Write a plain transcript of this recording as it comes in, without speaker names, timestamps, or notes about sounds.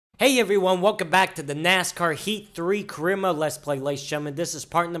Hey everyone, welcome back to the NASCAR Heat 3 Career Mode Let's Play, ladies and gentlemen. This is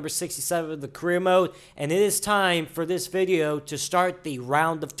part number 67 of the Career Mode, and it is time for this video to start the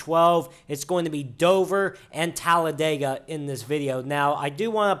round of 12. It's going to be Dover and Talladega in this video. Now, I do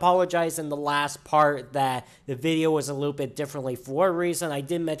want to apologize in the last part that the video was a little bit differently. For a reason, I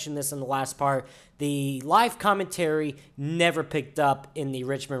did mention this in the last part. The live commentary never picked up in the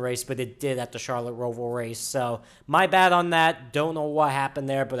Richmond race, but it did at the Charlotte Roval race. So, my bad on that. Don't know what happened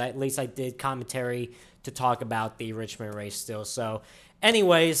there, but at least I did commentary to talk about the Richmond race still. So,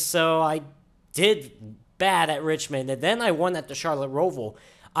 anyways, so I did bad at Richmond, and then I won at the Charlotte Roval.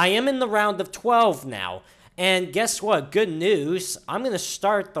 I am in the round of 12 now, and guess what? Good news. I'm going to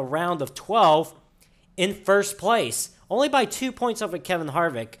start the round of 12 in first place, only by 2 points over Kevin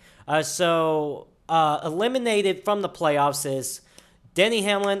Harvick. Eliminated from the playoffs is Denny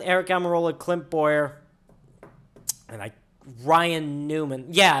Hamlin, Eric Almirola, Clint Bowyer, and Ryan Newman.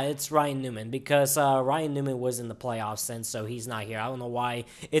 Yeah, it's Ryan Newman because Ryan Newman was in the playoffs, and so he's not here. I don't know why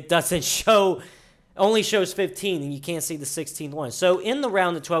it doesn't show. Only shows 15, and you can't see the 16th one. So in the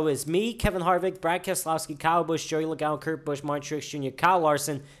round of 12 is me, Kevin Harvick, Brad Keselowski, Kyle Busch, Joey Logano, Kurt Busch, Martin Truex Jr., Kyle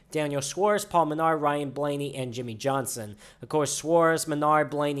Larson, Daniel Suarez, Paul Menard, Ryan Blaney, and Jimmy Johnson. Of course, Suarez, Menard,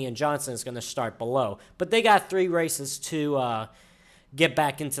 Blaney, and Johnson is going to start below. But they got 3 races to get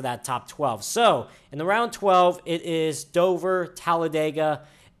back into that top 12. So in the round 12, it is Dover, Talladega,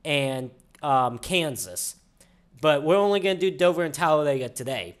 and Kansas. But we're only going to do Dover and Talladega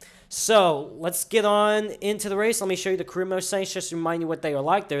today. So, let's get on into the race. Let me show you the career mode settings just to remind you what they are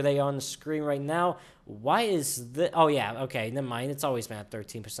like. There they are on the screen right now. Why is this? Oh, yeah, okay, never mind. It's always been at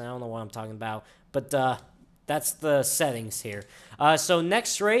 13%. I don't know what I'm talking about. But that's the settings here. So,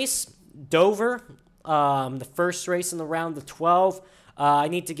 next race, Dover. The first race in the round of 12. I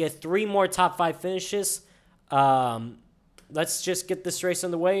need to get 3 more top 5 finishes. Let's just get this race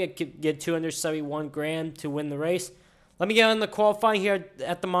underway. I could get $271,000 to win the race. Let me get on the qualifying here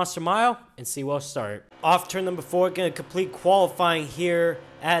at the Monster Mile and see what'll start. Off turn number 4, going to complete qualifying here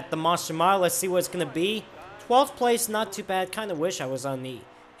at the Monster Mile. Let's see what it's going to be. 12th place, not too bad. Kind of wish I was on the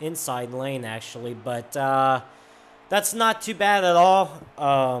inside lane, actually, but that's not too bad at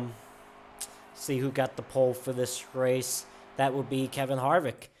all. See who got the pole for this race. That would be Kevin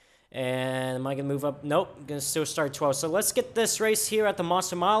Harvick. And am I going to move up? Nope, I'm going to still start 12. So let's get this race here at the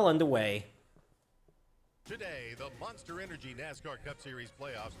Monster Mile underway. Today, the Monster Energy NASCAR Cup Series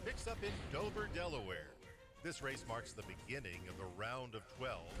playoffs picks up in Dover, Delaware. This race marks the beginning of the round of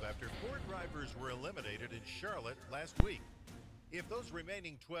 12 after 4 drivers were eliminated in Charlotte last week. If those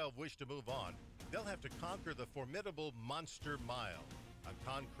remaining 12 wish to move on, they'll have to conquer the formidable Monster Mile, a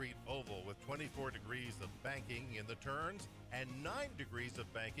concrete oval with 24 degrees of banking in the turns and 9 degrees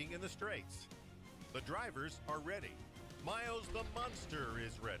of banking in the straights. The drivers are ready. Miles the Monster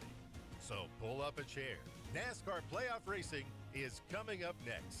is ready. So pull up a chair. NASCAR Playoff Racing is coming up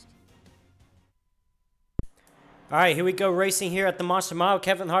next. All right, here we go, racing here at the Monster Mile.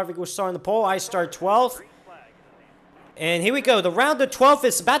 Kevin Harvick will start on the pole. I start 12th. And here we go. The round of 12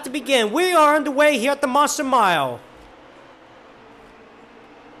 is about to begin. We are underway here at the Monster Mile.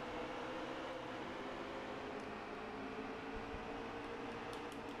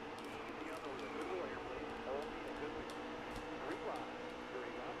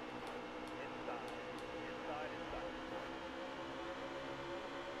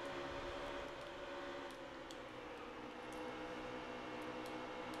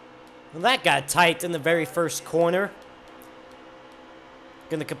 Well, that got tight in the very first corner.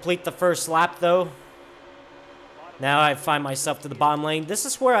 Gonna complete the first lap, though. Now I find myself to the bottom lane. This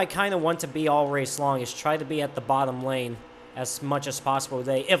is where I kind of want to be all race long, is try to be at the bottom lane as much as possible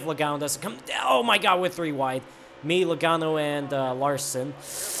today. If Logano doesn't come down. Oh, my God, we're 3 wide. Me, Logano, and Larson.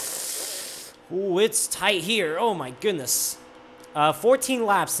 Ooh, it's tight here. Oh, my goodness. 14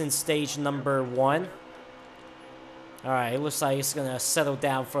 laps in stage number 1. Alright, it looks like it's going to settle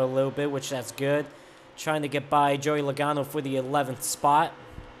down for a little bit, which that's good. Trying to get by Joey Logano for the 11th spot.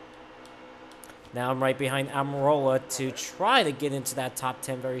 Now I'm right behind Almirola to try to get into that top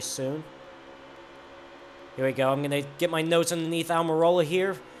 10 very soon. Here we go. I'm going to get my nose underneath Almirola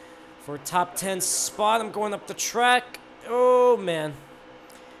here for a top 10 spot. I'm going up the track. Oh, man.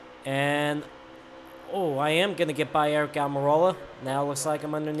 And, oh, I am going to get by Eric Almirola. Now it looks like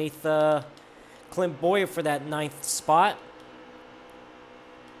I'm underneath Clint Bowyer for that 9th spot.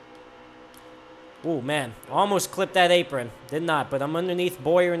 Oh, man. Almost clipped that apron. Did not, but I'm underneath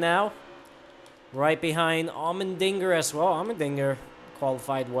Bowyer now. Right behind Allmendinger as well. Allmendinger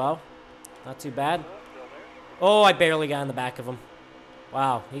qualified well. Not too bad. Oh, I barely got in the back of him.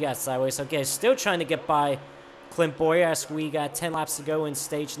 Wow, he got sideways. Okay, still trying to get by Clint Boyer as we got 10 laps to go in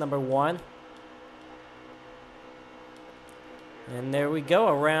stage number 1. And there we go.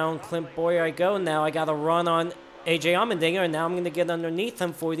 Around Clint Boyer I go. Now I got to run on AJ Allmendinger, and now I'm going to get underneath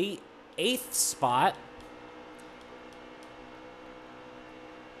him for the 8th spot.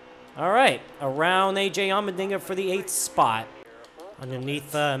 All right, around AJ Allmendinger for the 8th spot.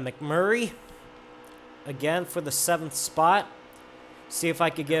 Underneath McMurray, again for the 7th spot. See if I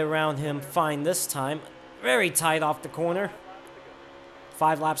could get around him fine this time. Very tight off the corner.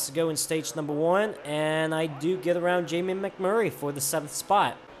 5 laps to go in stage number 1, and I do get around Jamie McMurray for the 7th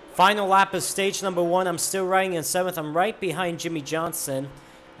spot. Final lap of stage number 1. I'm still riding in 7th. I'm right behind Jimmy Johnson.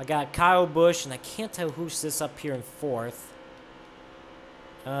 I got Kyle Busch, and I can't tell who's this up here in 4th.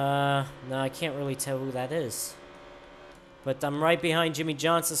 No, I can't really tell who that is. But I'm right behind Jimmy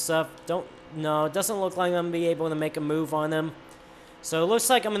Johnson stuff. No, it doesn't look like I'm going to be able to make a move on him. So it looks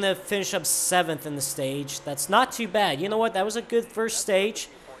like I'm going to finish up 7th in the stage. That's not too bad. You know what? That was a good first stage.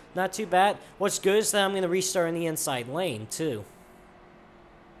 Not too bad. What's good is that I'm going to restart in the inside lane, too.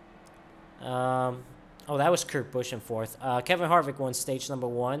 Oh, that was Kurt Busch in 4th. Kevin Harvick won stage number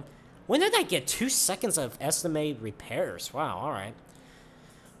 1. When did I get 2 seconds of estimated repairs? Wow, all right.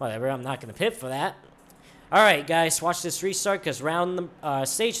 Whatever, I'm not going to pit for that. All right, guys, watch this restart because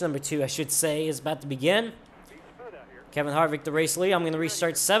stage number 2, I should say, is about to begin. Kevin Harvick, the race lead. I'm going to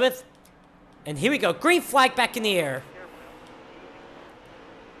restart 7th. And here we go. Green flag back in the air.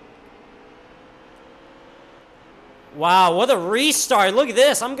 Wow, what a restart. Look at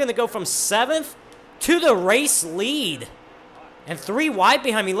this. I'm going to go from 7th to the race lead. And 3 wide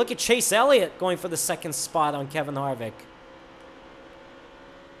behind me. Look at Chase Elliott going for the 2nd spot on Kevin Harvick.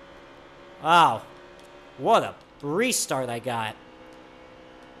 Wow. What a restart I got.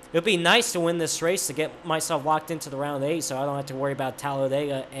 It would be nice to win this race to get myself locked into the round 8 so I don't have to worry about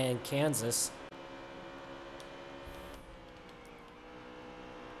Talladega and Kansas.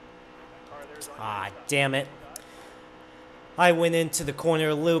 Ah, damn it. I went into the corner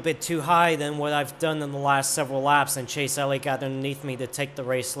a little bit too high than what I've done in the last several laps, and Chase Elliott got underneath me to take the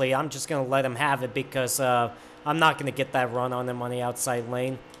race lead. I'm just going to let him have it because I'm not going to get that run on him on the outside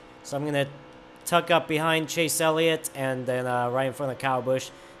lane. So I'm going to tuck up behind Chase Elliott and then right in front of Kyle Busch.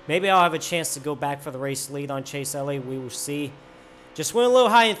 Maybe I'll have a chance to go back for the race lead on Chase Elliott. We will see. Just went a little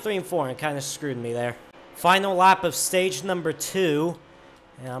high in 3 and 4 and kind of screwed me there. Final lap of stage number 2.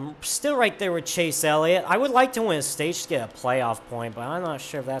 And I'm still right there with Chase Elliott. I would like to win a stage to get a playoff point, but I'm not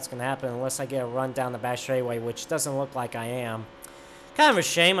sure if that's going to happen unless I get a run down the back straightaway, which doesn't look like I am. Kind of a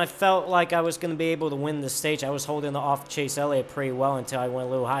shame. I felt like I was going to be able to win this stage. I was holding off Chase Elliott pretty well until I went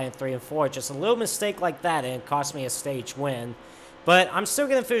a little high in 3 and 4. Just a little mistake like that, and it cost me a stage win. But I'm still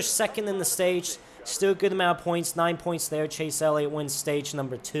going to finish 2nd in the stage. Still a good amount of points. 9 points there. Chase Elliott wins stage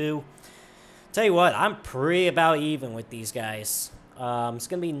number 2. Tell you what, I'm pretty about even with these guys. It's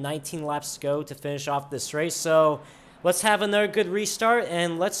going to be 19 laps to go to finish off this race. So let's have another good restart,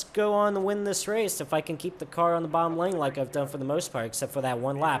 and let's go on to win this race if I can keep the car on the bottom lane like I've done for the most part, except for that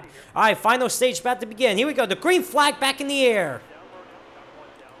 1 lap. All right, final stage about to begin. Here we go. The green flag back in the air.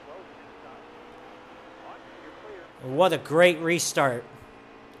 What a great restart.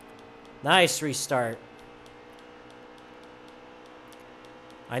 Nice restart.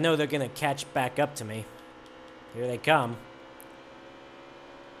 I know they're going to catch back up to me. Here they come.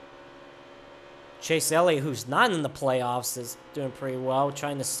 Chase Elliott, who's not in the playoffs, is doing pretty well,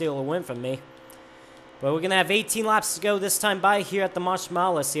 trying to steal a win from me. But we're going to have 18 laps to go this time by here at the Monster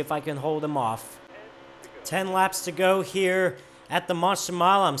Mile. Let's see if I can hold him off. 10 laps to go here at the Monster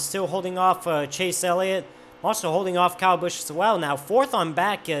Mile. I'm still holding off Chase Elliott. I'm also holding off Kyle Busch as well. Now, 4th on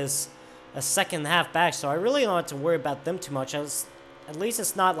back is a 2nd half back, so I really don't have to worry about them too much. At least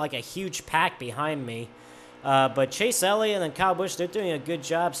it's not like a huge pack behind me. But Chase Elliott and Kyle Busch, they're doing a good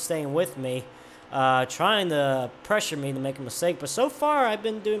job staying with me. Trying to pressure me to make a mistake. But so far, I've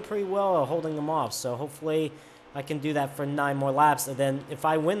been doing pretty well holding them off. So hopefully, I can do that for 9 more laps. And then if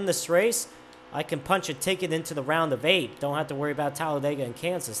I win this race, I can punch a ticket into the round of 8. Don't have to worry about Talladega and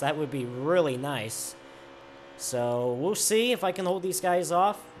Kansas. That would be really nice. So we'll see if I can hold these guys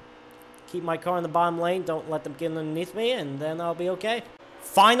off. Keep my car in the bottom lane. Don't let them get underneath me. And then I'll be okay.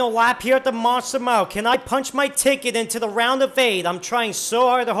 Final lap here at the Monster Mile. Can I punch my ticket into the round of 8? I'm trying so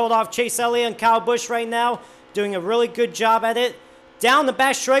hard to hold off Chase Elliott and Kyle Busch right now. Doing a really good job at it. Down the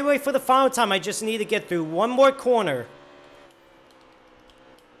back straightaway for the final time. I just need to get through 1 more corner.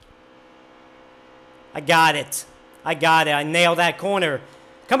 I got it. I got it. I nailed that corner.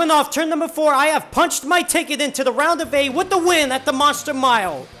 Coming off turn number 4, I have punched my ticket into the round of 8 with the win at the Monster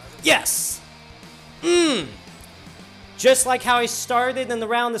Mile. Yes. Just like how I started in the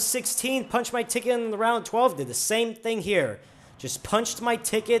round of 16, punched my ticket in the round of 12, did the same thing here. Just punched my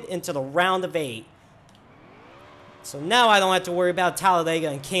ticket into the round of 8. So now I don't have to worry about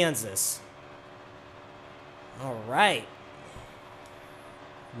Talladega and Kansas. All right.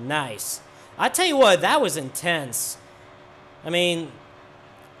 Nice. I tell you what, that was intense. I mean,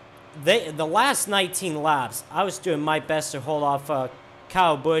 the last 19 laps, I was doing my best to hold off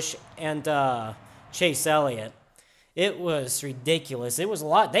Kyle Busch and Chase Elliott. It was ridiculous. It was a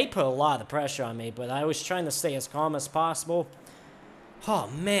lot. They put a lot of pressure on me, but I was trying to stay as calm as possible. Oh,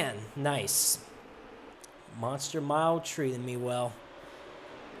 man. Nice. Monster Mile treated me well.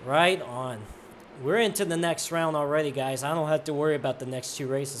 Right on. We're into the next round already, guys. I don't have to worry about the next 2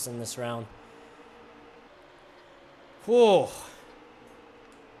 races in this round. Whoa.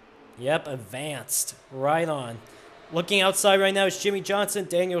 Yep, advanced. Right on. Looking outside right now is Jimmy Johnson,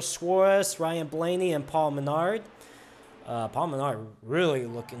 Daniel Suarez, Ryan Blaney, and Paul Menard. Paul Menard really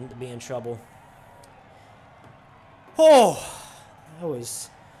looking to be in trouble. Oh, that was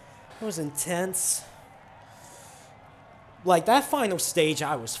intense. Like, that final stage,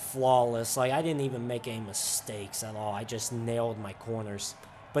 I was flawless. Like, I didn't even make any mistakes at all. I just nailed my corners.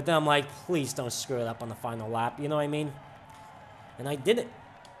 But then I'm like, please don't screw it up on the final lap. You know what I mean? And I did it.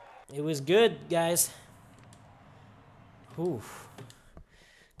 It was good, guys. Ooh.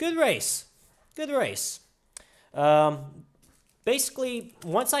 Good race. Good race. Basically,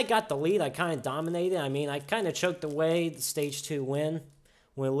 once I got the lead, I kind of dominated. I mean, I kind of choked away the stage 2 win.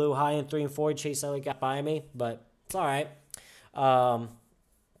 Went a little high in 3 and 4. Chase Elliott got by me, but it's all right.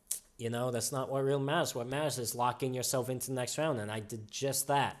 You know, that's not what really matters. What matters is locking yourself into the next round, and I did just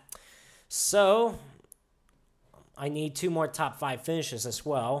that. So, I need 2 more top 5 finishes as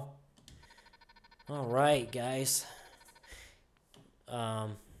well. All right, guys. There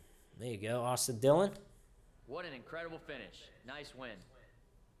you go, Austin Dillon. What an incredible finish. Nice win.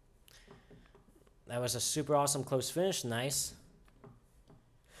 That was a super awesome close finish. Nice.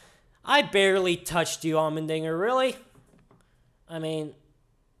 I barely touched you, Allmendinger. Really? I mean,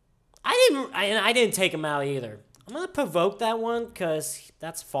 I didn't take him out either. I'm going to provoke that one because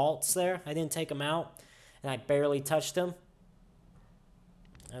that's faults there. I didn't take him out, and I barely touched him.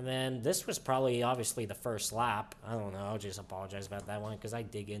 And then this was probably, obviously, the first lap. I don't know. I'll just apologize about that one because I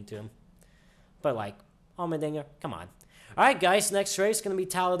dig into him. But, like, Allmendinger, come on. All right, guys, next race is going to be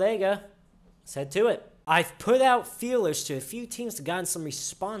Talladega. Let's head to it. I've put out feelers to a few teams to gotten some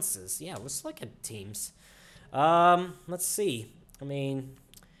responses. Yeah, let's look at teams. Let's see. I mean,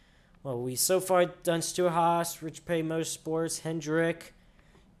 well, we so far done Stuart Haas, Rich Pay Motorsports, Hendrick,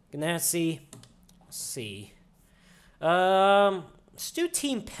 Ganassi. Let's see. Let's do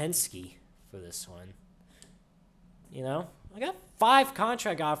Team Penske for this one. You know, I got 5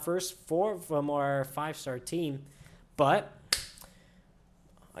 contract offers, 4 of them are 5-star team. But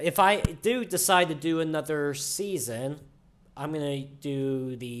if I do decide to do another season, I'm going to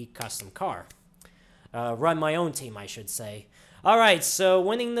do the custom car. Run my own team, I should say. All right, so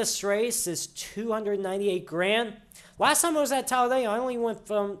winning this race is $298,000. Last time I was at Talladega, I only went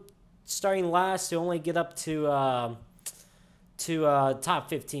from starting last to only get up to top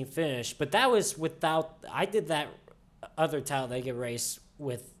 15 finish. But that was without, I did that other Talladega race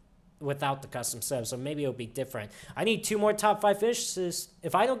without the custom setup, so maybe it'll be different. I need 2 more top 5 finishes.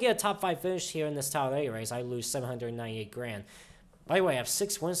 If I don't get a top 5 finish here in this Talladega race, I lose $798,000. By the way, I have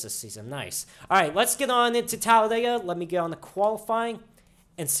 6 wins this season. Nice. All right, let's get on into Talladega. Let me get on the qualifying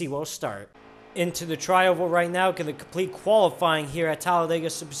and see where we'll start. Into the tri-oval right now. Going to complete qualifying here at Talladega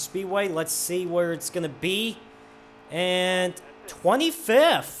Superspeedway. Let's see where it's going to be. And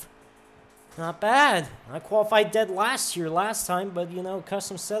 25th. Not bad. I qualified dead last time, but, you know,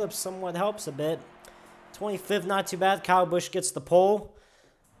 custom setup somewhat helps a bit. 25th, not too bad. Kyle Busch gets the pole.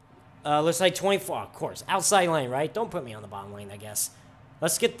 Looks like 24, of course. Outside lane, right? Don't put me on the bottom lane, I guess.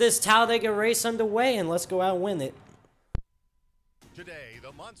 Let's get this Talladega race underway, and let's go out and win it. Today,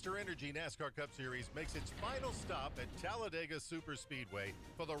 the Monster Energy NASCAR Cup Series makes its final stop at Talladega Superspeedway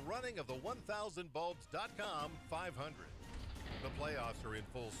for the running of the 1000bulbs.com 500. The playoffs are in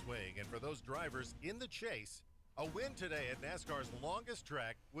full swing, and for those drivers in the chase, a win today at NASCAR's longest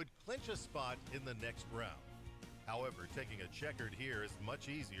track would clinch a spot in the next round. However, taking a checkered here is much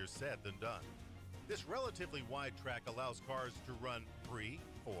easier said than done. This relatively wide track allows cars to run 3,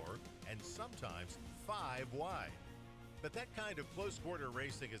 4, and sometimes 5 wide. But that kind of close-quarter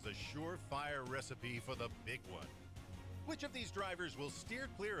racing is a surefire recipe for the big one. Which of these drivers will steer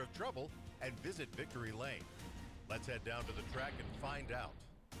clear of trouble and visit victory lane? Let's head down to the track and find out.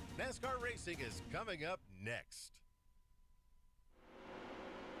 NASCAR racing is coming up next.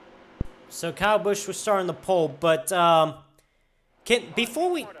 So Kyle Busch was starting the pole, but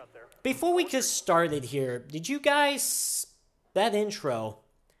before we get started here, did you guys that intro?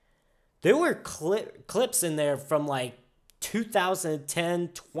 There were clips in there from like 2010,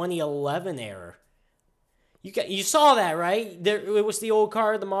 2011 era. You saw that, right? It was the old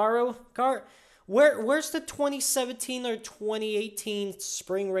car, the Morrow car. Where's the 2017 or 2018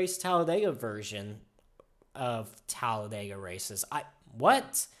 Spring Race Talladega version of Talladega races?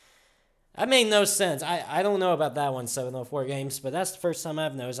 What? That made no sense. I don't know about that one, 704 games, but that's the first time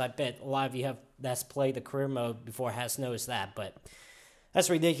I've noticed. I bet a lot of you that's played the career mode before has noticed that, but that's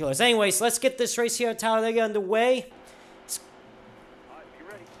ridiculous. Anyways, let's get this race here at Talladega underway.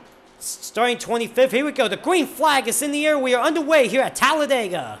 Starting 25th, here we go. The green flag is in the air. We are underway here at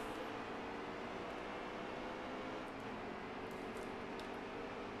Talladega.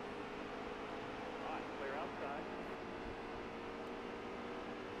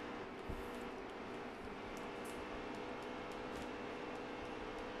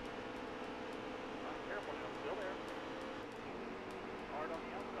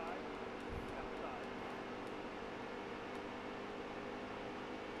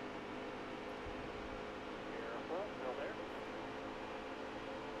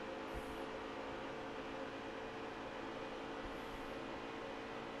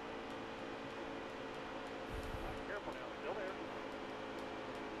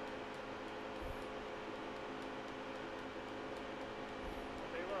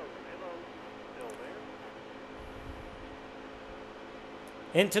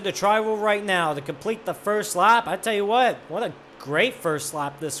 Into the tri-wheel right now to complete the first lap. I tell you what a great first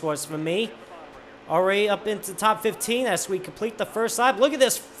lap this was for me. Already up into the top 15 as we complete the first lap. Look at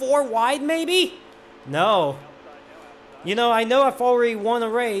this, 4 wide maybe? No. You know, I know I've already won a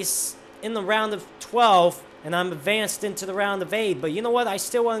race in the round of 12 and I'm advanced into the round of 8, but you know what? I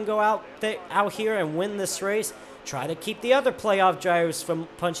still want to go out here and win this race. Try to keep the other playoff drivers from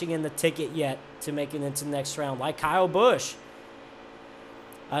punching in the ticket yet to make it into the next round, like Kyle Busch.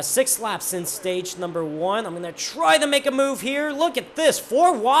 6 laps in stage number 1. I'm going to try to make a move here. Look at this,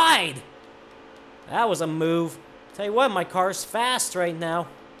 4 wide. That was a move. Tell you what, my car's fast right now.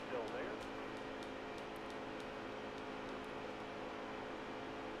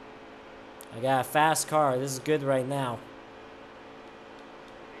 I got a fast car. This is good right now.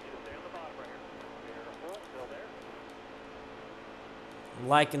 I'm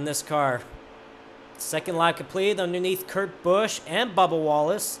liking this car. Second lap completed underneath Kurt Busch and Bubba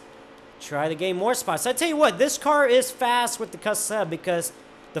Wallace. Try to gain more spots. I tell you what, this car is fast with the Custom because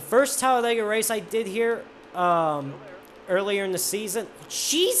the first Talladega race I did here earlier in the season.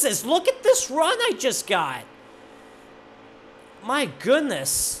 Jesus, look at this run I just got. My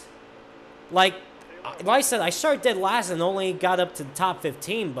goodness. Like I said, I started dead last and only got up to the top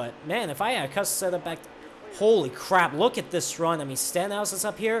 15. But, man, if I had a custom setup back... Holy crap, look at this run. I mean, Stenhouse is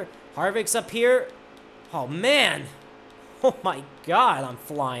up here. Harvick's up here. Oh, man. Oh, my God, I'm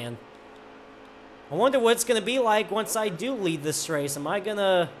flying. I wonder what it's going to be like once I do lead this race. Am I going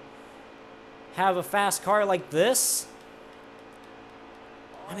to have a fast car like this?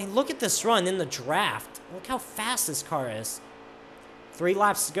 I mean, look at this run in the draft. Look how fast this car is. 3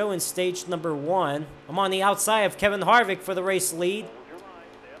 laps to go in stage number 1. I'm on the outside of Kevin Harvick for the race lead.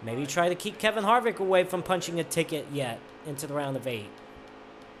 Maybe try to keep Kevin Harvick away from punching a ticket yet into the round of 8.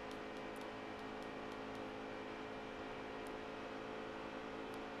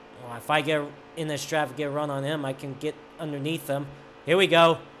 If I get in this traffic, get a run on him, I can get underneath him. Here we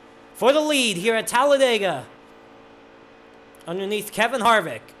go. For the lead here at Talladega. Underneath Kevin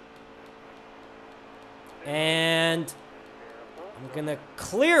Harvick. And I'm going to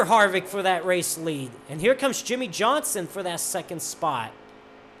clear Harvick for that race lead. And here comes Jimmy Johnson for that second spot.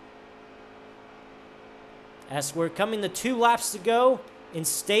 As we're coming to 2 laps to go in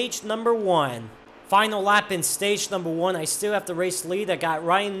stage number 1. Final lap in stage number 1. I still have the race lead. I got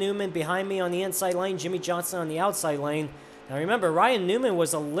Ryan Newman behind me on the inside lane, Jimmy Johnson on the outside lane. Now remember, Ryan Newman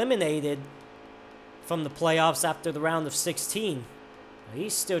was eliminated from the playoffs after the round of 16.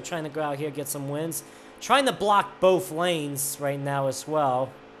 He's still trying to go out here and get some wins. Trying to block both lanes right now as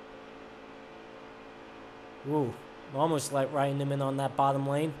well. Ooh, almost let Ryan Newman on that bottom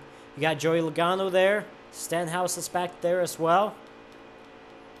lane. You got Joey Logano there. Stenhouse is back there as well.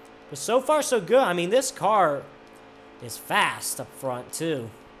 But so far, so good. I mean, this car is fast up front, too.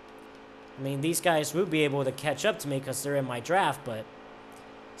 I mean, these guys would be able to catch up to me because they're in my draft, but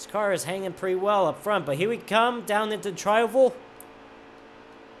this car is hanging pretty well up front. But here we come down into the tri-oval.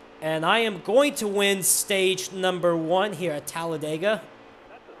 And I am going to win stage number 1 here at Talladega.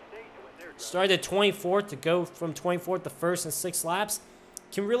 Started 24th to go from 24th to 1st in 6 laps.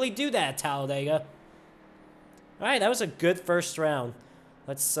 can really do that at Talladega. All right, that was a good first round.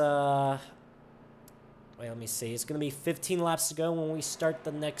 Let's, wait, let me see. It's going to be 15 laps to go when we start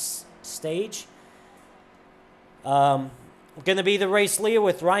the next stage. Going to be the race leader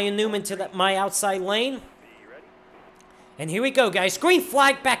with Ryan Newman to my outside lane. And here we go, guys. Green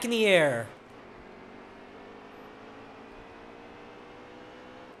flag back in the air.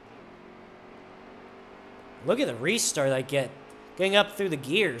 Look at the restart I get. Getting up through the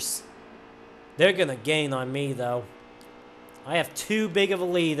gears. They're going to gain on me, though. I have too big of a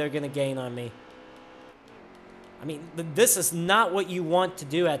lead. They're going to gain on me. I mean, this is not what you want to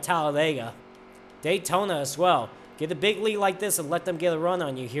do at Talladega. Daytona as well. Get a big lead like this and let them get a run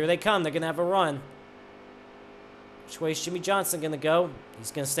on you. Here they come. They're going to have a run. Which way is Jimmy Johnson going to go?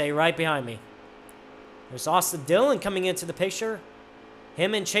 He's going to stay right behind me. There's Austin Dillon coming into the picture.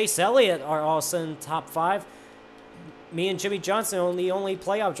 Him and Chase Elliott are also in the top 5. Me and Jimmy Johnson are the only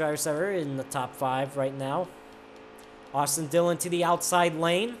playoff drivers that are in the top 5 right now. Austin Dillon to the outside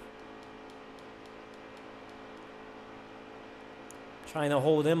lane. Trying to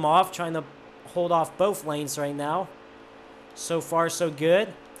hold him off. Trying to hold off both lanes right now. So far, so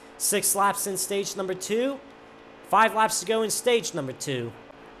good. 6 laps in stage number 2. 5 laps to go in stage number 2.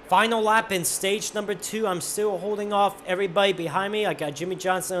 Final lap in stage number 2. I'm still holding off everybody behind me. I got Jimmy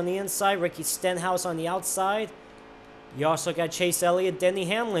Johnson on the inside. Ricky Stenhouse on the outside. You also got Chase Elliott, Denny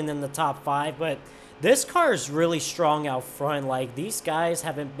Hamlin in the top 5. But this car is really strong out front. Like, these guys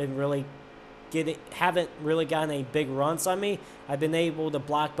haven't really gotten any big runs on me. I've been able to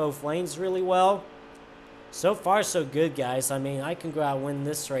block both lanes really well. So far, so good, guys. I mean, I can go out and win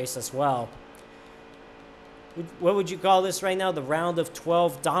this race as well. What would you call this right now? The round of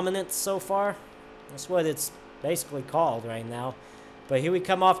 12 dominance so far? That's what it's basically called right now. But here we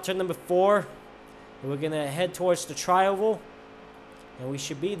come off turn number 4. We're going to head towards the tri-oval. And we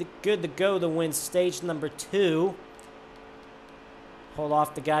should be good to go to win stage number 2. Hold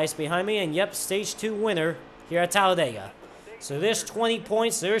off the guys behind me. And yep, stage 2 winner here at Talladega. So there's 20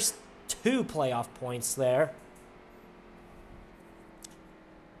 points. There's 2 playoff points there.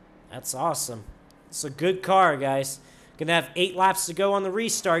 That's awesome. It's a good car, guys. Gonna have 8 laps to go on the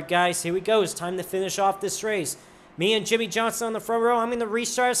restart, guys. Here we go. It's time to finish off this race. Me and Jimmy Johnson on the front row. I'm going to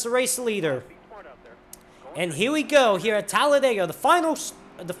restart as the race leader. And here we go. Here at Talladega, the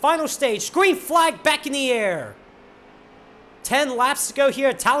final stage. Green flag back in the air. 10 laps to go here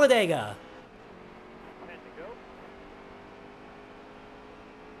at Talladega.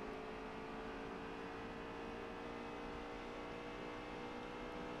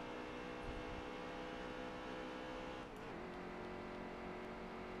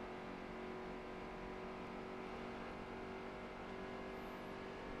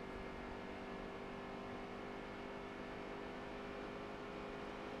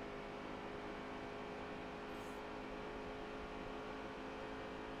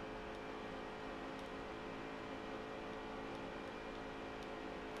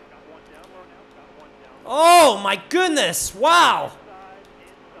 Oh, my goodness. Wow.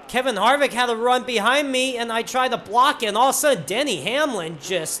 Kevin Harvick had a run behind me, and I tried to block it, and all of a sudden, Denny Hamlin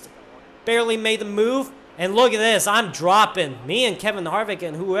just barely made the move. And look at this. I'm dropping. Me and Kevin Harvick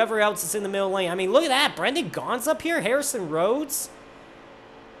and whoever else is in the middle lane. I mean, look at that. Brendan Gaughan's up here. Harrison Rhodes.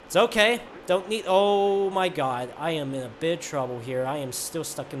 It's okay. Don't need... Oh, my God. I am in a bit of trouble here. I am still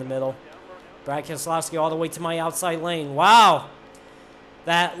stuck in the middle. Brad Keselowski all the way to my outside lane. Wow.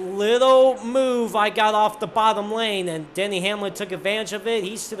 That little move I got off the bottom lane, and Denny Hamlin took advantage of it.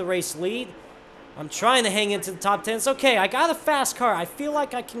 He's to the race lead. I'm trying to hang into the top 10. It's okay. I got a fast car. I feel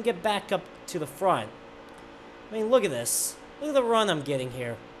like I can get back up to the front. I mean, look at this. Look at the run I'm getting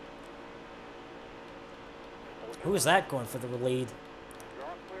here. Who is that going for the lead?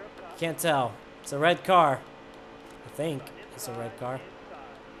 Can't tell. It's a red car. I think it's a red car.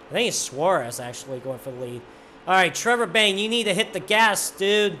 I think it's Suarez actually going for the lead. All right, Trevor Bayne, you need to hit the gas,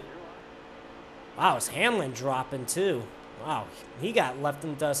 dude. Wow, is Hamlin dropping too? Wow, he got left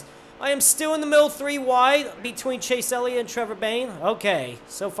in dust. I am still in the middle, 3 wide between Chase Elliott and Trevor Bayne. Okay,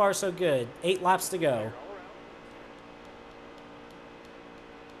 so far so good. 8 laps to go.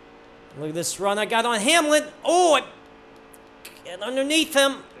 Look at this run I got on Hamlin. Oh, I get underneath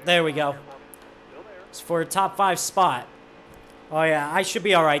him. There we go. It's for a top 5 spot. Oh, yeah, I should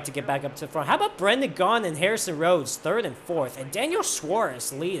be all right to get back up to the front. How about Brendan Gaughan and Harrison Rhodes, 3rd and 4th, and Daniel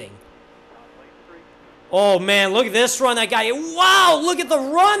Suarez leading? Oh, man, look at this run I got here. Wow, look at the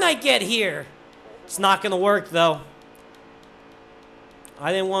run I get here. It's not going to work, though.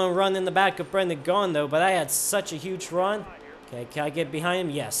 I didn't want to run in the back of Brendan Gaughan, though, but I had such a huge run. Okay, can I get behind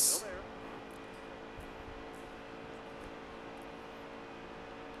him? Yes.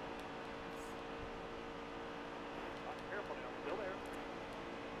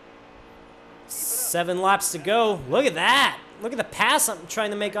 7 laps to go. Look at that. Look at the pass I'm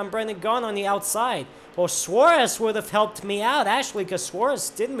trying to make on Brendan Gaughan on the outside. Well, Suarez would have helped me out, actually, because Suarez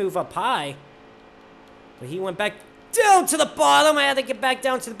did move up high. But he went back down to the bottom. I had to get back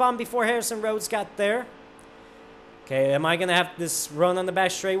down to the bottom before Harrison Rhodes got there. Okay, am I going to have this run on the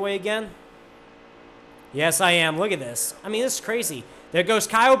back straightaway again? Yes, I am. Look at this. I mean, this is crazy. There goes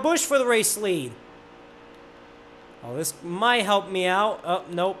Kyle Busch for the race lead. Oh, this might help me out. Oh,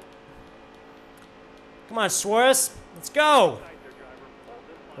 nope. Come on, Suarez. Let's go.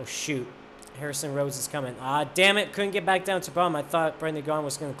 Oh, shoot. Harrison Rhodes is coming. Ah, damn it. Couldn't get back down to the bottom. I thought Brendan Gaughan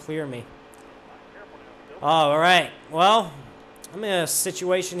was going to clear me. Oh, all right. Well, I'm in a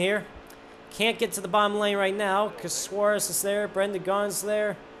situation here. Can't get to the bottom lane right now because Suarez is there. Brendan Gaughan's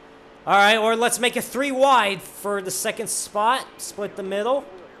there. All right, or let's make it 3 wide for the second spot. Split the middle.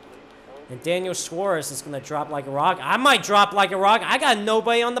 And Daniel Suarez is going to drop like a rock. I might drop like a rock. I got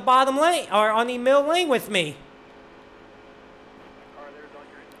nobody on the bottom lane or on the middle lane with me.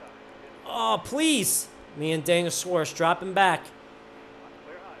 Oh, please. Me and Daniel Suarez dropping back.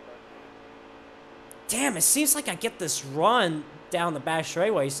 Damn, it seems like I get this run down the back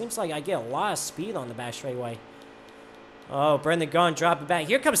straightaway. It seems like I get a lot of speed on the back straightaway. Oh, Brendan Gaughan dropping back.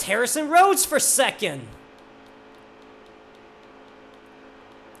 Here comes Harrison Rhodes for second.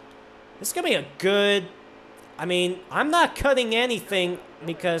 This is going to be a good... I mean, I'm not cutting anything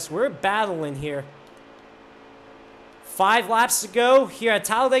because we're battling here. 5 laps to go here at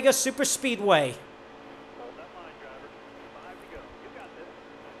Talladega Super Speedway.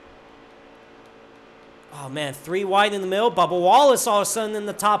 Oh, man, 3 wide in the middle. Bubba Wallace all of a sudden in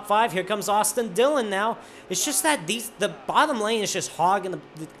the top 5. Here comes Austin Dillon now. It's just that the bottom lane is just hogging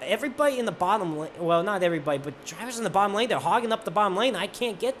everybody in the bottom lane. Well, not everybody, but drivers in the bottom lane, they're hogging up the bottom lane. I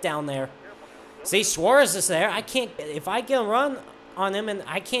can't get down there. See, Suarez is there. I can't, if I get a run on him, and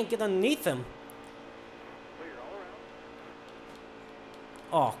I can't get underneath him.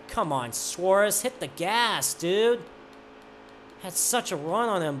 Oh, come on, Suarez. Hit the gas, dude. Had such a run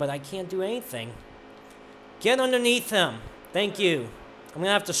on him, but I can't do anything. Get underneath him. Thank you. I'm going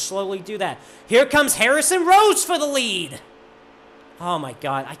to have to slowly do that. Here comes Harrison Rhodes for the lead. Oh, my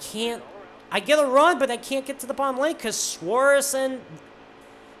God. I can't. I get a run, but I can't get to the bottom lane because Suarez and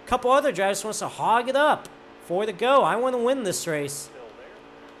a couple other drivers wants to hog it up. 4 to go. I want to win this race.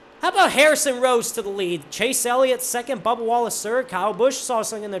 How about Harrison Rhodes to the lead? Chase Elliott second. Bubba Wallace third. Kyle Busch is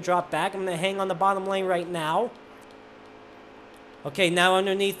also going to drop back. I'm going to hang on the bottom lane right now. Okay, now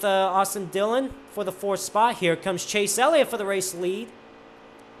underneath Austin Dillon for the 4th spot. Here comes Chase Elliott for the race lead.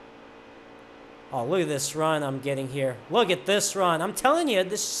 Oh, look at this run I'm getting here. Look at this run. I'm telling you,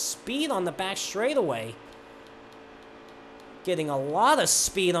 this speed on the back straightaway. Getting a lot of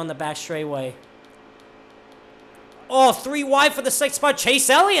speed on the back straightaway. Oh, 3 wide for the 6th spot. Chase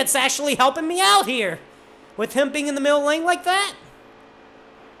Elliott's actually helping me out here. With him being in the middle lane like that.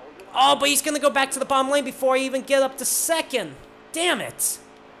 Oh, but he's going to go back to the bottom lane before I even get up to 2nd. Damn it.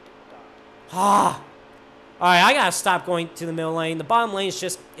 Ah. Alright, I gotta stop going to the middle lane. The bottom lane is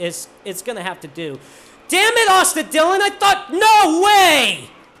just, it's gonna have to do. Damn it, Austin Dillon! I thought, no way!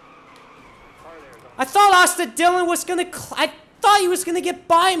 I thought Austin Dillon was gonna, I thought he was gonna get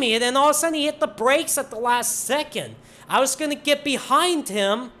by me, and then all of a sudden he hit the brakes at the last second. I was gonna get behind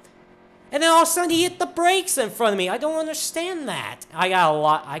him, and then all of a sudden he hit the brakes in front of me. I don't understand that. I got a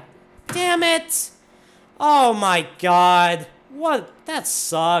lot, damn it! Oh my God. What? That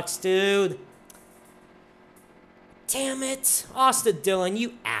sucks, dude. Damn it. Austin Dillon,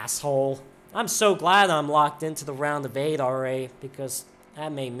 you asshole. I'm so glad I'm locked into the round of 8 already because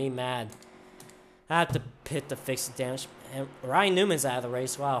that made me mad. I have to pit to fix the damage. And Ryan Newman's out of the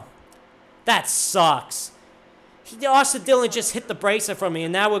race. Wow. That sucks. Austin Dillon just hit the brakes in front of me,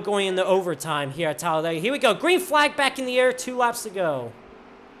 and now we're going into overtime here at Talladega. Here we go. Green flag back in the air. 2 laps to go.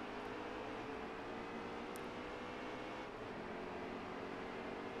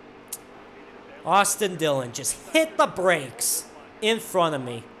 Austin Dillon just hit the brakes in front of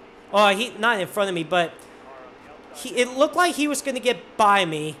me. Oh, not in front of me, but it looked like he was going to get by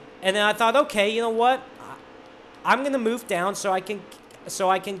me. And then I thought, okay, you know what? I'm going to move down so I can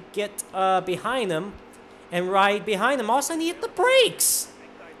get behind him and ride behind him. All of a sudden, he hit the brakes.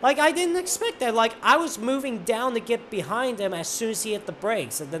 Like, I didn't expect that. Like, I was moving down to get behind him as soon as he hit the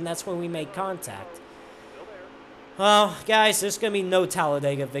brakes. And then that's when we made contact. Well, guys, there's going to be no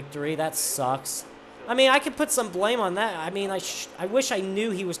Talladega victory. That sucks. I mean, I could put some blame on that. I mean, I wish I knew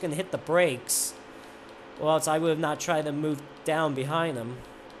he was going to hit the brakes. Or else I would have not tried to move down behind him.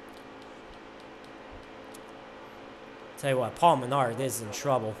 Tell you what, Paul Menard is in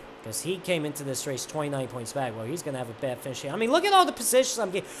trouble. Because he came into this race 29 points back. Well, he's going to have a bad finish here. I mean, look at all the positions I'm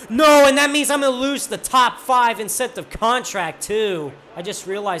getting. No, and that means I'm going to lose the top 5 incentive contract, too. I just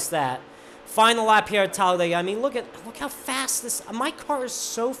realized that. Final lap here at Talladega. I mean, look how fast this... My car is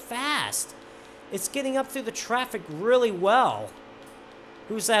so fast. It's getting up through the traffic really well.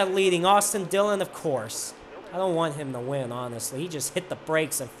 Who's that leading? Austin Dillon, of course. I don't want him to win, honestly. He just hit the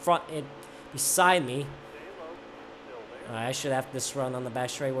brakes in front, beside me. I should have this run on the back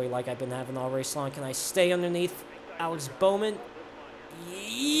straightaway like I've been having all race long. Can I stay underneath Alex Bowman?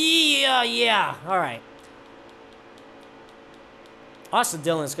 Yeah. All right. Austin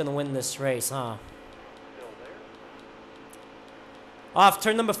Dillon's going to win this race, huh? Off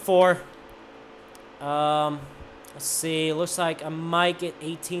turn number 4. Let's see. Looks like I might get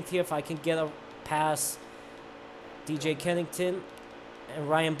 18th here if I can get a pass DJ Kennington and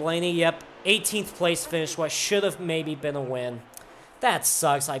Ryan Blaney. Yep. 18th place finish, what should have maybe been a win. That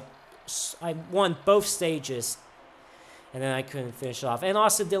sucks. I won both stages, and then I couldn't finish off. And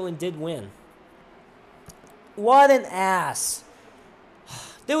Austin Dillon did win. What an ass.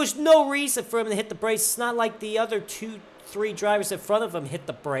 There was no reason for him to hit the brakes. It's not like the other 2-3 drivers in front of him hit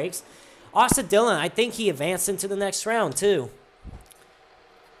the brakes. Austin Dillon, I think he advanced into the next round, too.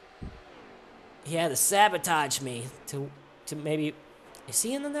 He had to sabotage me to maybe... Is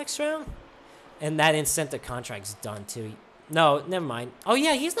he in the next round? And that incentive contract's done, too. No, never mind. Oh,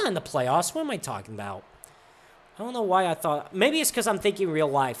 yeah, he's not in the playoffs. What am I talking about? I don't know why I thought... Maybe it's because I'm thinking real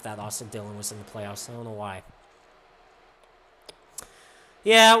life that Austin Dillon was in the playoffs. I don't know why.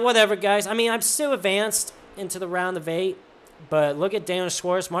 Yeah, whatever, guys. I mean, I'm still advanced into the round of 8. But look at Daniel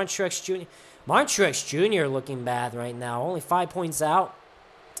Suarez, Martin Truex Jr. Martin Truex Jr. looking bad right now. Only 5 points out.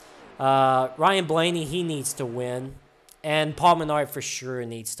 Ryan Blaney, he needs to win. And Paul Menard for sure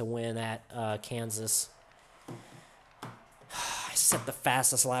needs to win at Kansas. I set the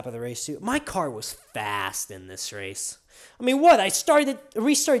fastest lap of the race, too. My car was fast in this race. I mean, what? I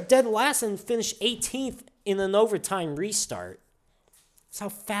restarted dead last and finished 18th in an overtime restart. That's how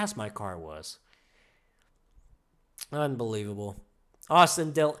fast my car was. Unbelievable.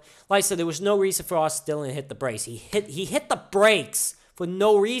 Austin Dillon. Like I said, there was no reason for Austin Dillon to hit the brakes. He hit the brakes for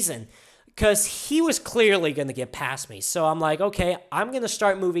no reason. Because he was clearly going to get past me. So I'm like, okay, I'm going to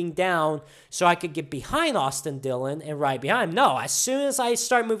start moving down so I could get behind Austin Dillon and right behind him. No, as soon as I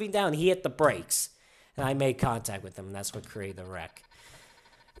start moving down, he hit the brakes. And I made contact with him. And that's what created the wreck.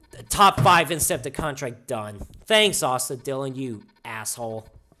 The top 5 incentive contract done. Thanks, Austin Dillon, you asshole.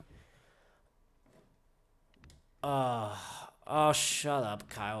 Oh, shut up,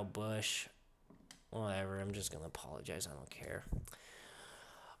 Kyle Busch. Whatever, I'm just going to apologize. I don't care.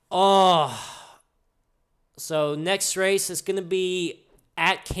 Oh, so next race is going to be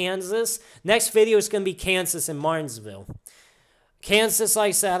at Kansas. Next video is going to be Kansas and Martinsville. Kansas, like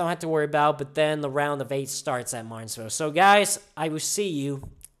I said, I don't have to worry about, but then the round of 8 starts at Martinsville. So, guys, I will see you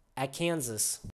at Kansas.